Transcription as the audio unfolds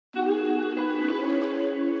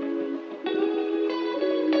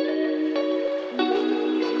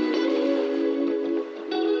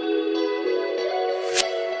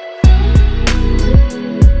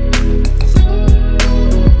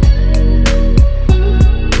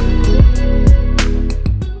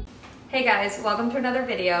guys, welcome to another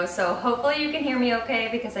video. So hopefully you can hear me okay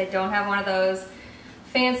because I don't have one of those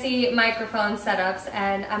fancy microphone setups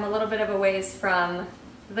and I'm a little bit of a ways from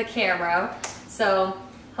the camera. So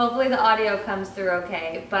hopefully the audio comes through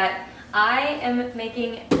okay. But I am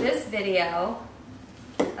making this video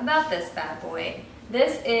about this bad boy.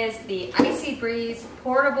 This is the IcyBreeze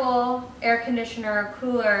portable air conditioner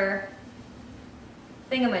cooler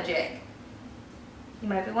thingamajig. You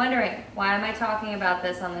might be wondering, why am I talking about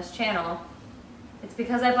this on this channel? It's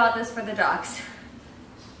because I bought this for the dogs.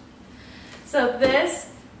 So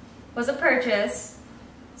this was a purchase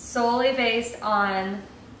solely based on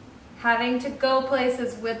having to go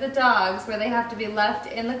places with the dogs where they have to be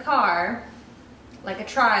left in the car, like a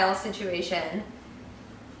trial situation.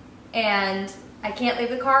 And I can't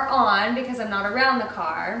leave the car on because I'm not around the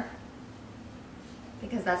car,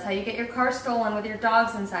 because that's how you get your car stolen, with your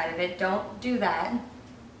dogs inside of it. Don't do that.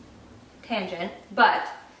 Tangent. But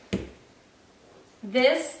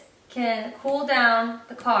this can cool down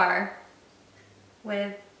the car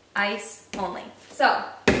with ice only. So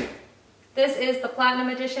this is the Platinum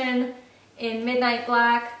Edition in Midnight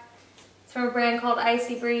Black. It's from a brand called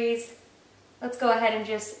IcyBreeze. Let's go ahead and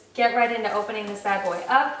just get right into opening this bad boy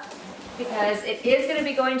up, because it is going to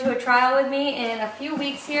be going to a trial with me in a few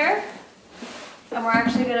weeks here. And we're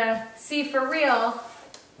actually going to see for real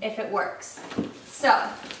if it works. So,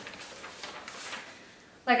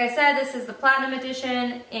 like I said, this is the Platinum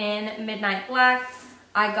Edition in Midnight Black.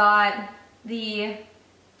 I got the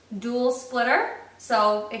dual splitter,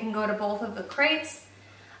 so it can go to both of the crates.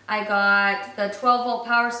 I got the 12-volt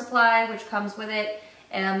power supply, which comes with it,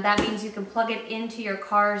 and that means you can plug it into your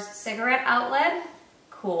car's cigarette outlet.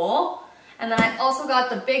 Cool. And then I also got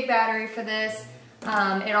the big battery for this.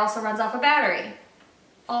 It also runs off a battery.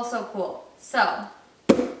 Also cool. So,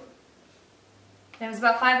 it was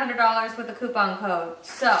about $500 with a coupon code.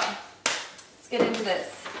 So, let's get into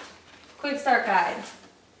this. Quick start guide.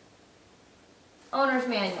 Owner's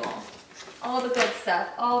manual. All the good stuff.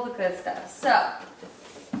 All the good stuff. So,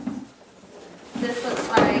 this looks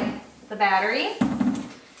like the battery.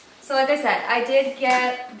 So like I said, I did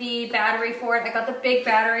get the battery for it. I got the big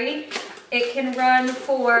battery. It can run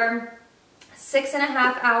for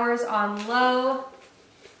 6.5 hours on low,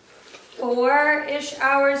 4-ish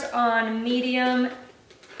hours on medium,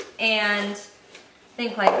 and I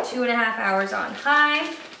think like 2.5 hours on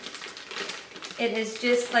high. It is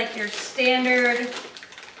just like your standard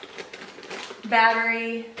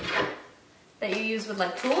battery that you use with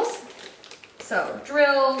like tools. So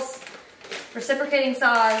drills, reciprocating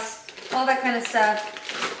saws, all that kind of stuff.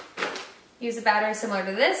 Use a battery similar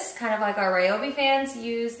to this, kind of like our Ryobi fans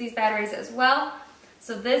use these batteries as well.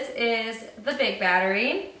 So this is the big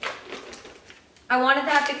battery. I wanted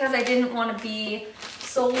that because I didn't want to be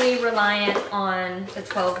solely reliant on the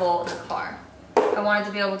 12 volt in the car. I wanted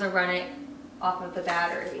to be able to run it off of the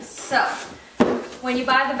battery. So when you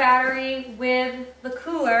buy the battery with the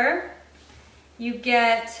cooler, you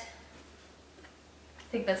get, I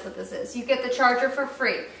think that's what this is, you get the charger for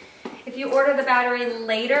free. If you order the battery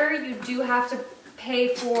later, you do have to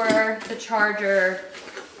pay for the charger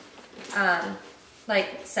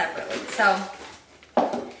like separately. So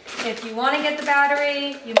if you want to get the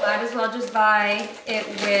battery, you might as well just buy it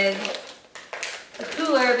with the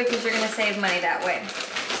cooler, because you're going to save money that way.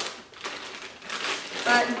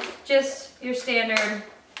 But just your standard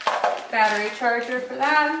battery charger for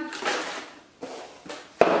that.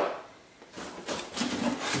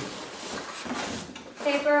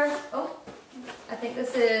 Paper. Oh, I think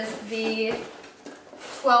this is the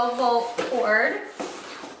 12 volt cord.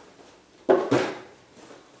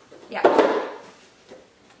 Yeah.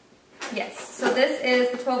 Yes, so this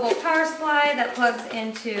is the 12 volt power supply that plugs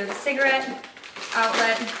into the cigarette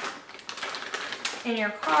outlet in your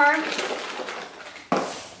car.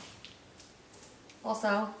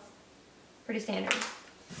 Also, pretty standard.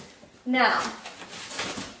 Now,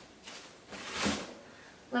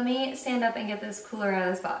 let me stand up and get this cooler out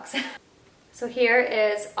of this box. So here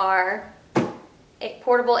is our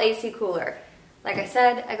portable AC cooler. Like I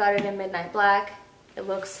said, I got it in Midnight Black. It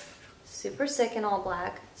looks super sick in all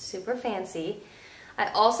black, super fancy. I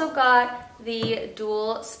also got the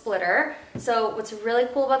dual splitter. So what's really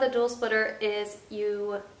cool about the dual splitter is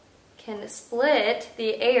you can split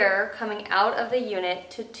the air coming out of the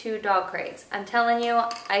unit to 2 dog crates. I'm telling you,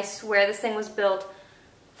 I swear this thing was built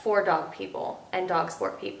for dog people and dog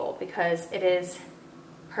sport people, because it is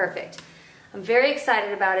perfect. I'm very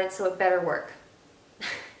excited about it, so it better work.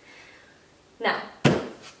 Now,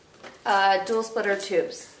 dual splitter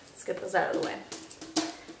tubes. Let's get those out of the way.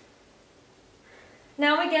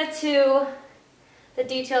 Now we get to the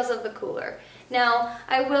details of the cooler. Now,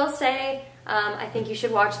 I will say, I think you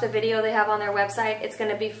should watch the video they have on their website. It's going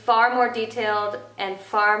to be far more detailed and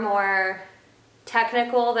far more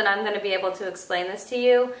technical than I'm going to be able to explain this to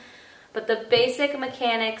you. But the basic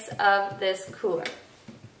mechanics of this cooler.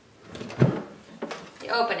 You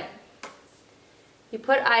open it. You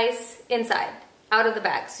put ice inside, out of the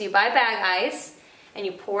bag. So you buy bag ice and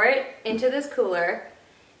you pour it into this cooler,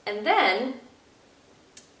 and then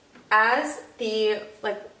as the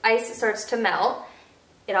ice starts to melt,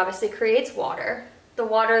 it obviously creates water. The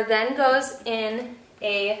water then goes in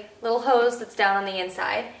a little hose that's down on the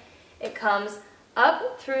inside. It comes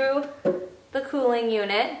up through the cooling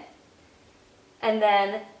unit and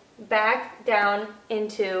then back down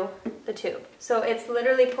into the tube. So it's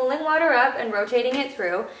literally pulling water up and rotating it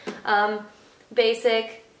through.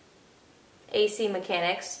 Basic AC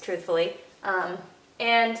mechanics, truthfully.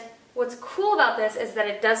 And what's cool about this is that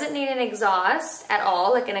it doesn't need an exhaust at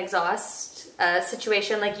all, like an exhaust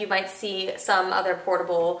situation like you might see some other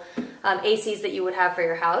portable ACs that you would have for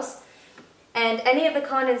your house. And any of the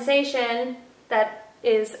condensation that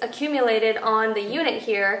is accumulated on the unit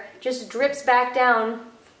here just drips back down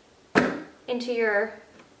into your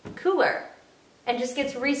cooler and just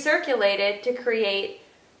gets recirculated to create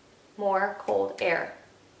more cold air.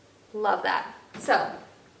 Love that. So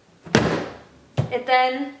it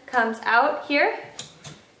then comes out here,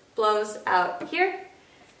 blows out here.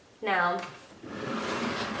 Now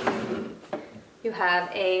you have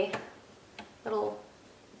a little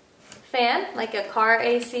fan, like a car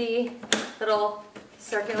AC little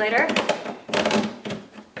circulator,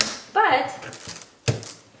 but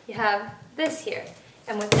you have this here.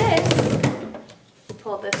 And with this, you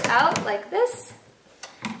pull this out like this,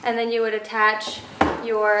 and then you would attach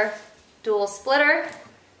your dual splitter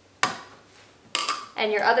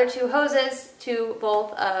and your other two hoses to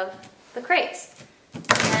both of the crates.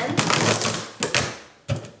 And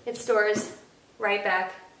it stores right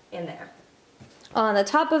back in there. On the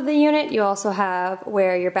top of the unit, you also have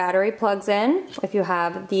where your battery plugs in, if you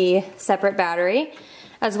have the separate battery,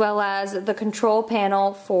 as well as the control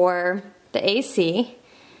panel for the AC.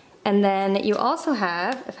 And then you also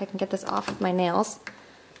have, if I can get this off with my nails,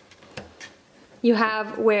 you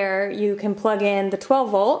have where you can plug in the 12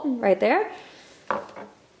 volt right there.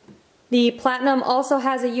 The Platinum also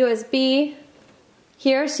has a USB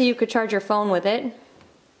here, so you could charge your phone with it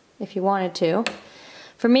if you wanted to.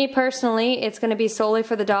 For me personally, it's going to be solely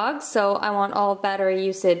for the dogs, so I want all battery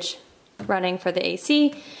usage running for the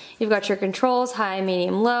AC. You've got your controls, high,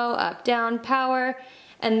 medium, low, up, down, power,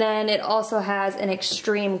 and then it also has an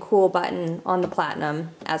extreme cool button on the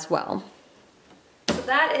Platinum as well. So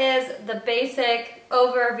that is the basic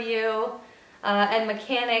overview and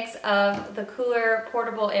mechanics of the cooler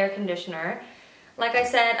portable air conditioner. Like I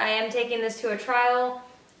said, I am taking this to a trial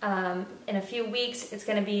in a few weeks. It's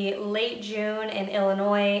going to be late June in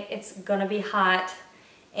Illinois. It's going to be hot,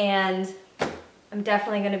 and I'm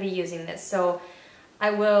definitely going to be using this. So I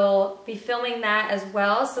will be filming that as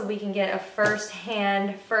well, so we can get a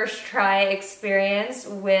first-hand, first-try experience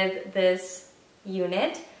with this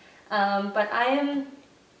unit. But I'm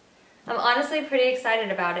honestly pretty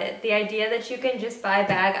excited about it. The idea that you can just buy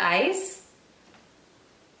bag ice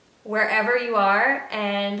wherever you are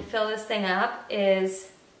and fill this thing up is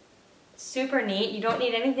super neat. You don't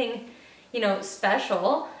need anything,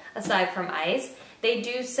 special aside from ice. They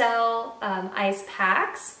do sell ice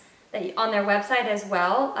packs on their website as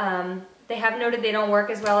well. They have noted they don't work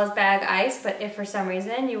as well as bag ice, but if for some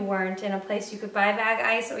reason you weren't in a place you could buy bag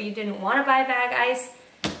ice, or you didn't want to buy bag ice,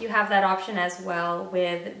 you have that option as well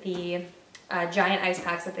with the giant ice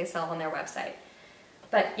packs that they sell on their website.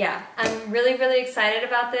 But yeah, I'm really, really excited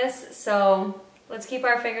about this, so let's keep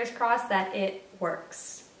our fingers crossed that it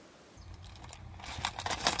works.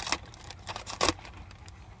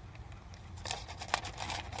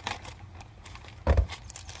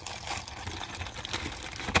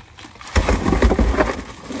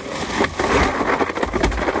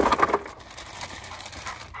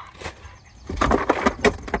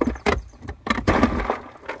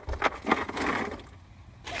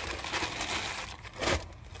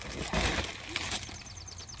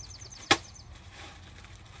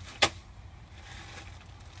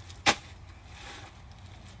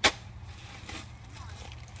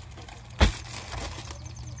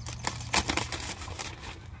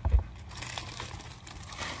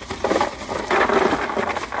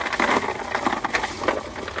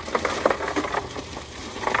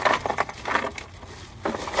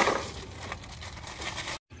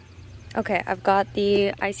 Okay, I've got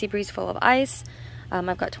the IcyBreeze full of ice.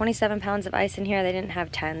 I've got 27 pounds of ice in here. They didn't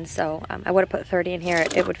have 10, so I would have put 30 in here.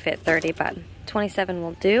 It would fit 30, but 27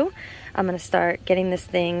 will do. I'm gonna start getting this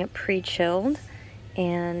thing pre-chilled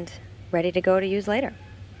and ready to go to use later.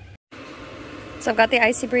 So I've got the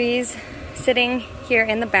IcyBreeze sitting here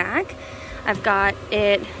in the back. I've got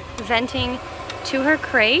it venting to her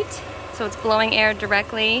crate, so it's blowing air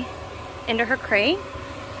directly into her crate.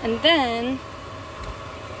 And then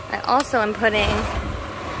I also am putting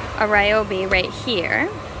a Ryobi right here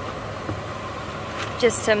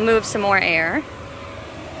just to move some more air.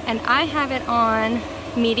 And I have it on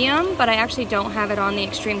medium, but I actually don't have it on the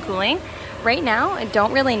extreme cooling. Right now, I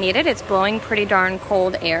don't really need it. It's blowing pretty darn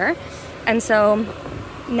cold air. And so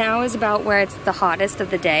now is about where it's the hottest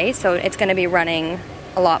of the day, so it's gonna be running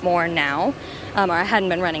a lot more now. Or I hadn't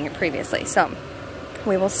been running it previously, so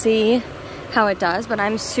we will see how it does, but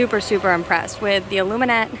I'm super, super impressed with the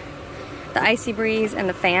Illuminette, the IcyBreeze, and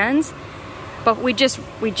the fans. But we just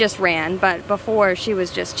ran, but before she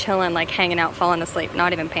was just chilling, like hanging out, falling asleep,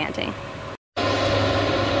 not even panting.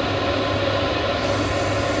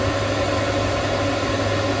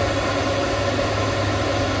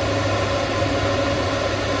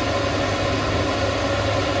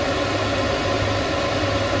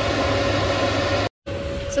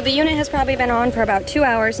 So the unit has probably been on for about 2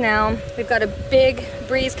 hours now. We've got a big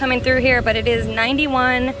breeze coming through here, but it is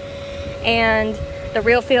 91 and the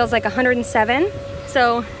real feels like 107.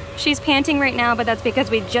 So she's panting right now, but that's because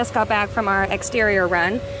we just got back from our exterior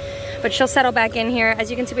run. But she'll settle back in here. As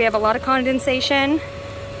you can see, we have a lot of condensation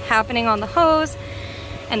happening on the hose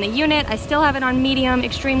and the unit. I still have it on medium,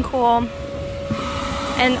 extreme cool,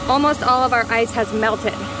 and almost all of our ice has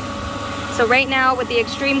melted. So right now with the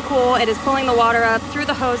extreme cool, it is pulling the water up through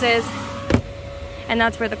the hoses, and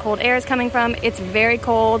that's where the cold air is coming from. It's very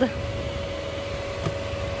cold.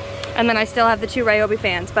 And then I still have the 2 Ryobi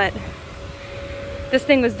fans, but this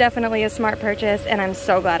thing was definitely a smart purchase, and I'm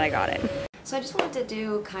so glad I got it. So I just wanted to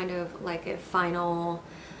do kind of like a final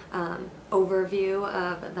overview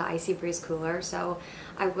of the IcyBreeze cooler. So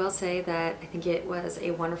I will say that I think it was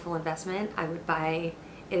a wonderful investment. I would buy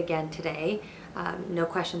it again today. No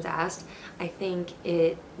questions asked. I think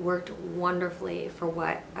it worked wonderfully for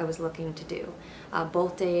what I was looking to do.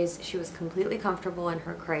 Both days she was completely comfortable in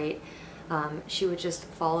her crate. She would just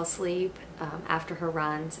fall asleep after her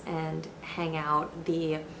runs and hang out.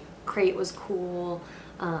 The crate was cool.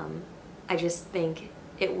 I just think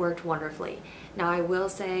it worked wonderfully. Now I will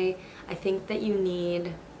say, I think that you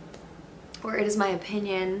need, or it is my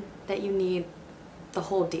opinion, that you need the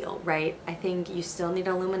whole deal, right? I think you still need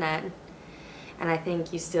a Illuminette, and I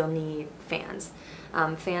think you still need fans.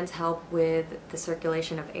 Fans help with the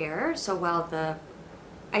circulation of air, so while the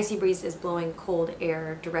IcyBreeze is blowing cold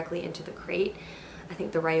air directly into the crate, I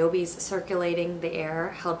think the Ryobi's circulating the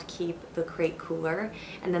air helped keep the crate cooler,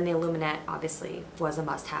 and then the Illuminette obviously was a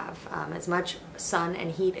must-have. As much sun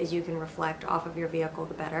and heat as you can reflect off of your vehicle,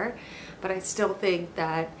 the better, but I still think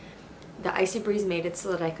that the IcyBreeze made it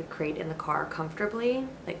so that I could crate in the car comfortably,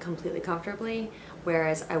 like completely comfortably,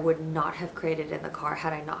 whereas I would not have crated in the car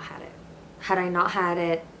had I not had it. Had I not had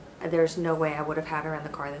it, there's no way I would have had her in the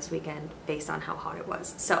car this weekend based on how hot it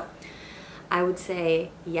was. So I would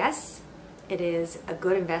say yes, it is a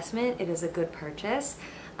good investment. It is a good purchase.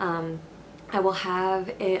 I will have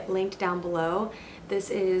it linked down below. This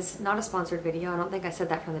is not a sponsored video. I don't think I said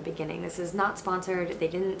that from the beginning. This is not sponsored. They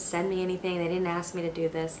didn't send me anything. They didn't ask me to do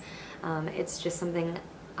this. It's just something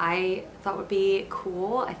I thought would be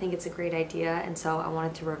cool. I think it's a great idea, and so I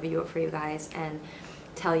wanted to review it for you guys and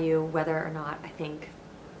tell you whether or not I think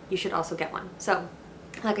you should also get one. So,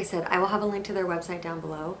 like I said, I will have a link to their website down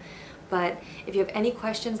below. But if you have any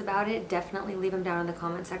questions about it, definitely leave them down in the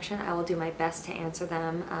comment section. I will do my best to answer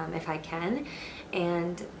them if I can.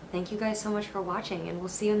 And thank you guys so much for watching, and we'll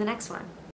see you in the next one.